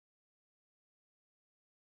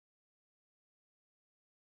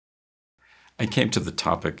I came to the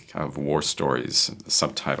topic of war stories, the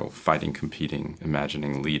subtitle, Fighting, Competing,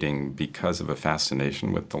 Imagining, Leading, because of a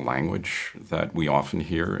fascination with the language that we often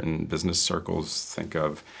hear in business circles. Think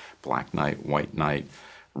of black knight, white knight,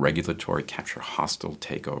 regulatory capture, hostile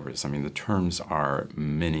takeovers. I mean, the terms are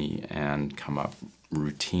many and come up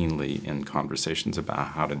routinely in conversations about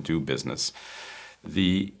how to do business.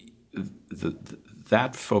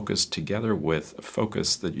 That focus, together with a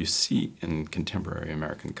focus that you see in contemporary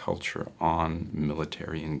American culture on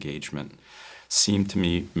military engagement, seem to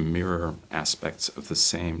me mirror aspects of the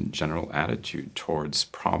same general attitude towards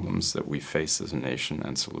problems that we face as a nation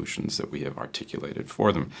and solutions that we have articulated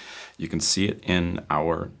for them. You can see it in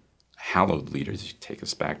our hallowed leaders. You take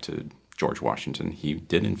us back to George Washington. He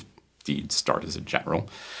did indeed start as a general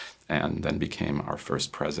and then became our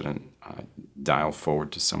first president. Dial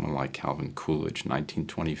forward to someone like Calvin Coolidge,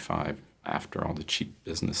 1925, after all, the cheap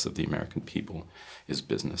business of the American people is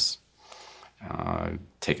business.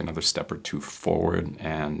 Take another step or two forward,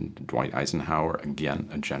 and Dwight Eisenhower, again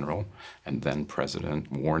a general, and then president,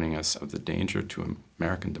 warning us of the danger to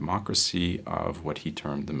American democracy of what he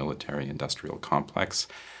termed the military-industrial complex.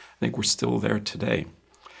 I think we're still there today.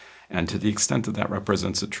 And to the extent that that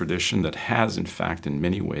represents a tradition that has, in fact, in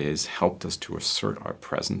many ways, helped us to assert our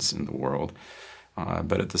presence in the world,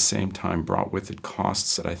 but at the same time brought with it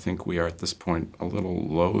costs that I think we are at this point a little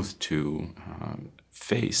loath to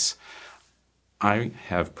face, I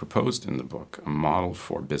have proposed in the book a model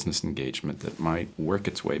for business engagement that might work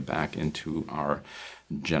its way back into our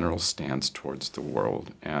general stance towards the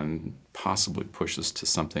world and possibly push us to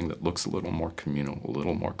something that looks a little more communal, a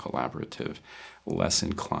little more collaborative, less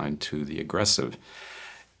inclined to the aggressive.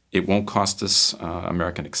 It won't cost us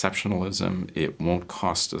American exceptionalism. It won't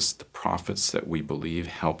cost us the profits that we believe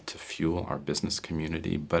help to fuel our business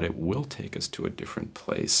community, but it will take us to a different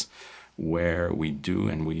place where we do,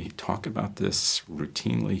 and we talk about this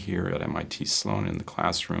routinely here at MIT Sloan in the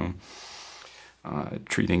classroom,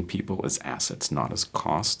 treating people as assets, not as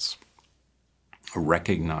costs,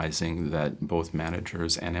 recognizing that both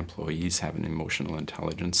managers and employees have an emotional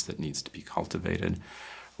intelligence that needs to be cultivated,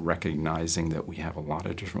 recognizing that we have a lot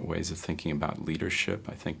of different ways of thinking about leadership.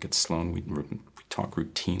 I think at Sloan we talk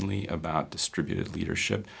routinely about distributed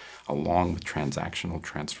leadership along with transactional,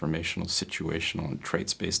 transformational, situational, and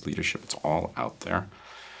traits-based leadership. It's all out there.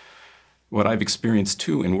 What I've experienced,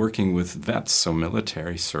 too, in working with vets, so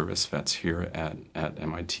military service vets here at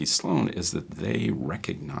MIT Sloan, is that they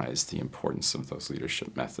recognize the importance of those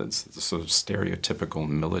leadership methods. The sort of stereotypical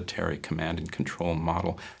military command and control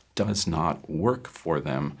model does not work for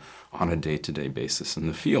them on a day-to-day basis in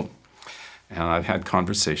the field. And I've had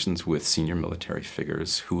conversations with senior military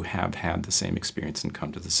figures who have had the same experience and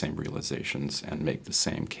come to the same realizations and make the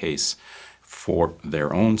same case for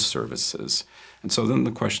their own services. And so then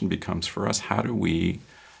the question becomes for us, how do we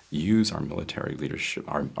use our military leadership,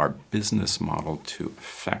 our business model to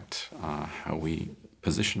affect how we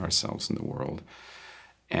position ourselves in the world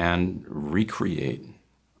and recreate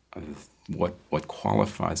what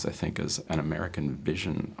qualifies, I think, as an American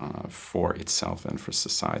vision for itself and for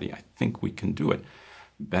society. I think we can do it.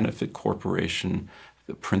 Benefit corporation,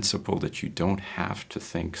 the principle that you don't have to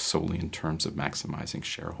think solely in terms of maximizing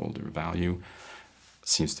shareholder value,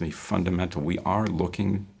 seems to me fundamental. We are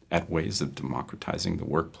looking at ways of democratizing the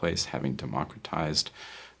workplace, having democratized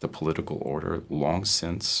the political order long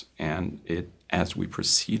since, and as we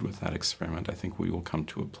proceed with that experiment, I think we will come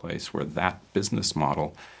to a place where that business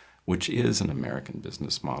model, which is an American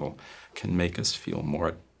business model, can make us feel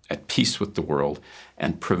more at peace with the world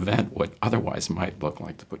and prevent what otherwise might look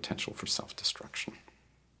like the potential for self-destruction.